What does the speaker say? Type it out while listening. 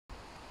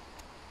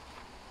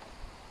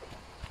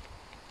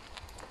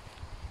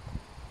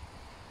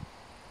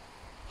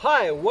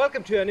Hi,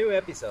 welcome to a new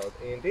episode.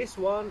 In this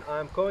one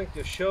I'm going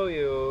to show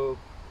you,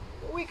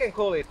 we can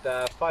call it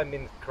a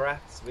 5-minute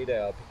crafts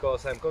video,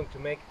 because I'm going to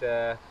make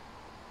the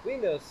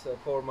windows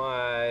for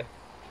my,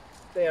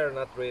 they are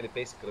not really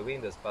basically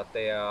windows, but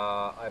they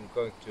are, I'm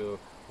going to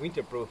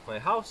winterproof my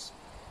house,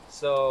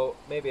 so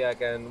maybe I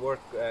can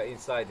work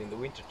inside in the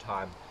winter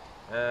time.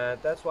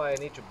 And that's why I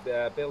need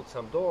to build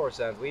some doors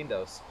and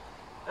windows.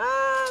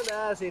 And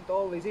as it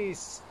always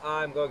is,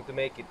 I'm going to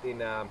make it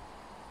in a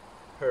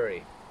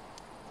hurry.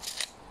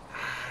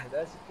 And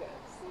as you can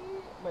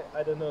see,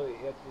 I don't know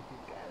yet if you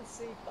can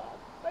see, but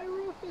my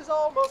roof is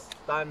almost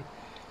done.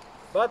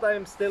 But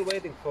I'm still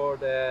waiting for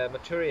the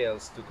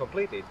materials to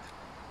complete it.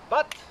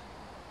 But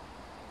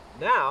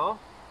now,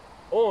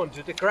 on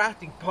to the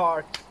crafting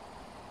part.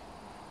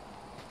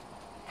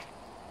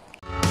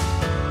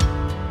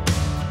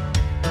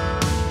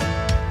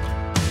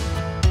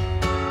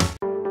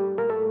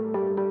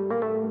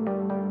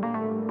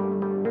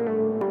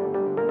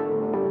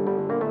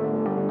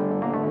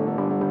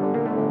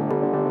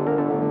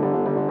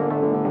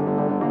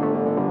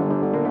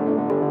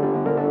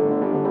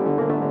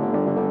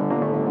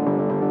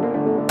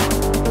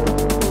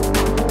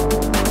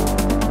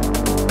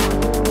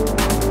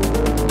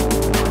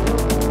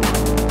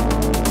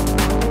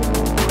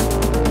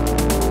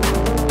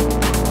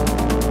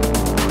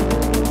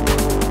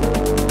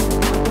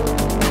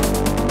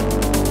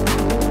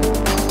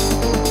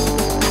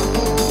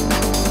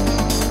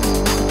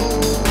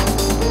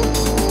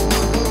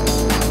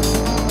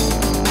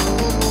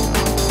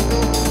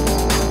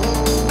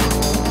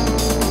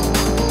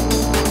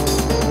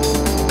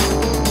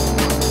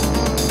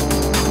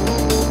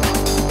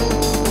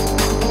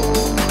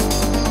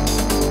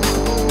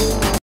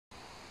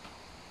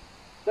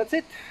 That's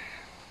it,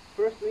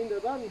 first window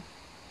done,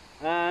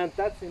 and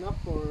that's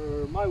enough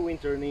for my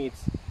winter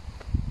needs.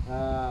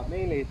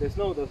 Mainly the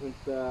snow doesn't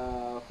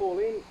fall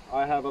in,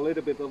 I have a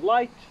little bit of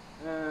light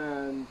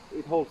and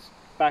it holds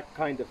back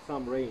kind of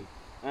some rain,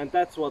 and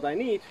that's what I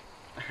need,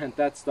 and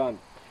that's done.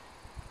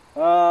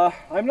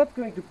 I'm not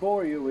going to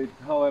bore you with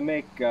how I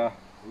make,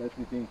 let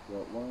me think,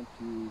 1,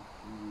 2,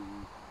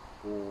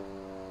 3, 4,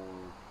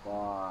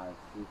 5,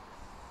 6,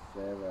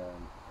 7,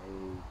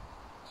 8,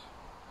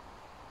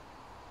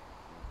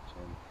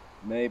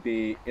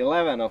 maybe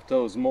 11 of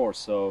those more,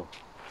 so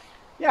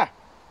yeah,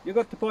 you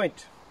got the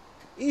point.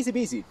 Easy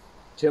peasy.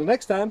 Till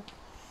next time.